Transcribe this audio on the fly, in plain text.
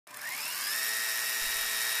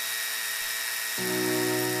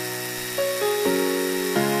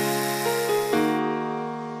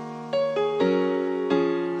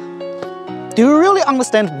fully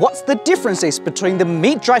understand what's the differences between the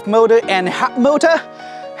mid-drive motor and hub motor?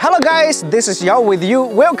 Hello guys, this is Yao with you.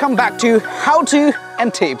 Welcome back to How To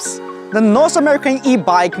and Tips. The North American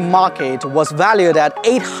e-bike market was valued at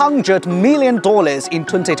 $800 million in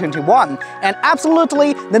 2021, and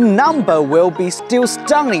absolutely the number will be still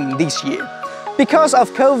stunning this year. Because of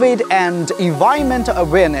COVID and environmental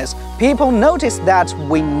awareness, people noticed that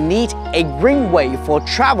we need a green way for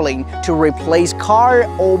traveling to replace car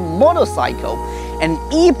or motorcycle. An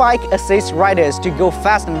e-bike assists riders to go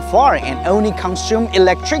fast and far and only consume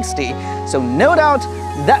electricity, so no doubt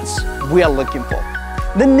that's what we are looking for.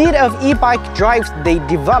 The need of e-bike drives the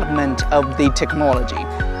development of the technology.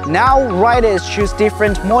 Now riders choose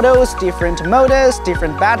different models, different motors,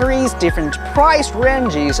 different batteries, different price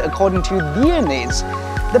ranges according to their needs.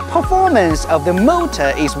 The performance of the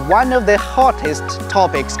motor is one of the hottest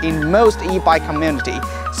topics in most e-bike community.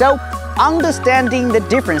 So understanding the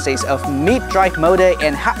differences of mid-drive motor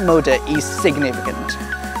and hub motor is significant.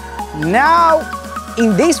 Now,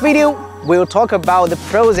 in this video, we'll talk about the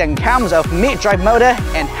pros and cons of mid-drive motor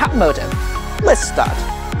and hub motor. Let's start.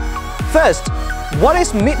 First, what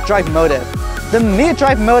is mid-drive motor? The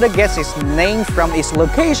mid-drive motor gets its name from its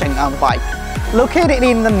location on the bike. Located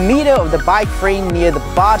in the middle of the bike frame near the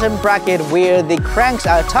bottom bracket where the cranks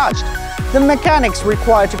are attached, the mechanics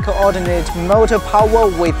required to coordinate motor power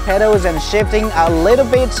with pedals and shifting are a little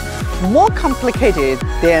bit more complicated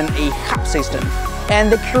than a hub system.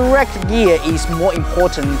 And the correct gear is more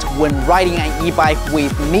important when riding an e-bike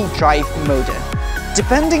with mid-drive motor.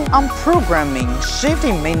 Depending on programming,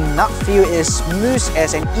 shifting may not feel as smooth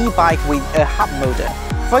as an e-bike with a hub motor.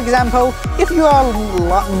 For example, if you are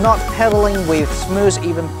not pedaling with smooth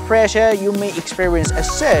even pressure, you may experience a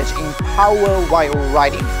surge in power while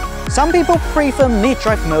riding. Some people prefer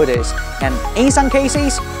mid-drive motors, and in some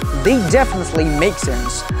cases, they definitely make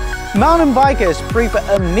sense. Mountain bikers prefer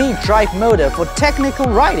a mid-drive motor for technical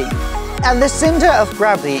riding. And the center of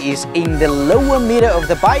gravity is in the lower middle of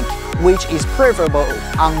the bike, which is preferable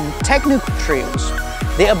on technical trails.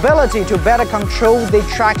 The ability to better control the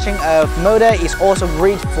traction of motor is also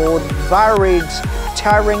great for varied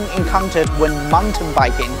terrain encountered when mountain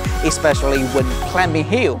biking, especially when climbing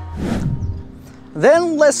hill.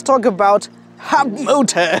 Then let's talk about hub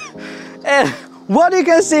motor. What you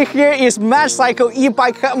can see here is Magicycle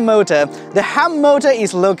e-bike hub motor. The hub motor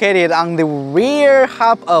is located on the rear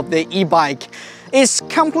hub of the e-bike. It's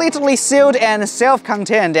completely sealed and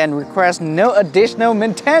self-contained and requires no additional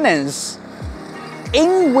maintenance.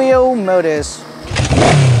 In-wheel motors.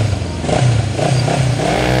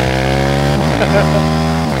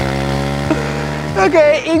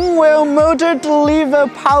 Okay, in-wheel motor deliver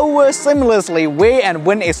power seamlessly where and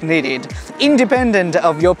when it's needed, independent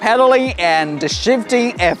of your pedaling and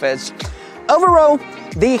shifting efforts. Overall,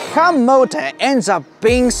 the hub motor ends up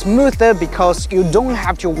being smoother because you don't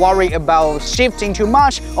have to worry about shifting too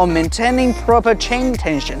much or maintaining proper chain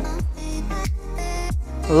tension.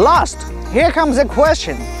 Last, here comes a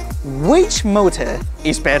question. Which motor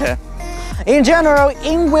is better? In general,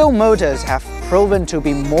 in-wheel motors have proven to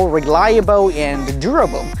be more reliable and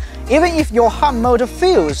durable. Even if your hub motor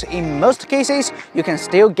fails, in most cases, you can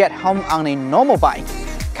still get home on a normal bike.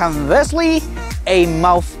 Conversely, a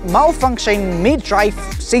malfunctioning mid-drive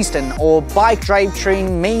system or bike drivetrain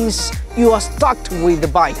means you are stuck with the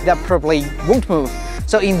bike that probably won't move.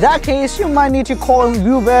 So in that case, you might need to call an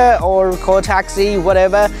Uber or call a taxi,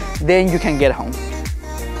 whatever, then you can get home.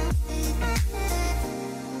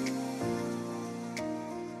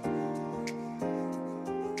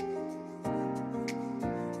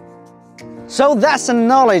 So that's the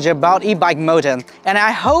knowledge about e-bike motor, and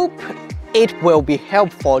I hope it will be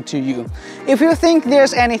helpful to you. If you think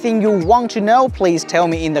there's anything you want to know, please tell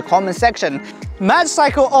me in the comment section.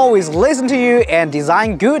 Magicycle always listen to you and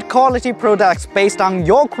design good quality products based on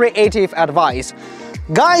your creative advice.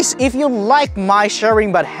 Guys, if you like my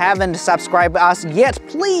sharing but haven't subscribed us yet,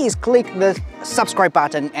 please click the subscribe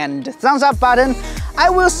button and the thumbs up button. I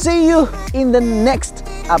will see you in the next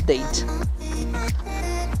update.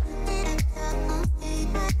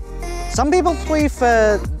 Some people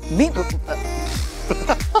prefer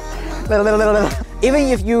even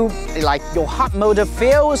if your hub motor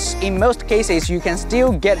fails, in most cases you can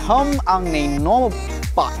still get home on a normal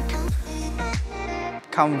bike.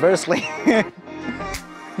 Conversely,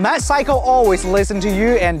 Magicycle always listen to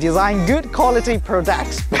you and design good quality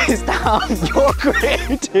products based on your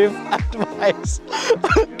creative advice.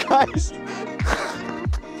 Guys.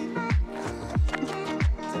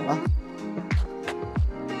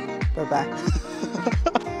 Bye-bye.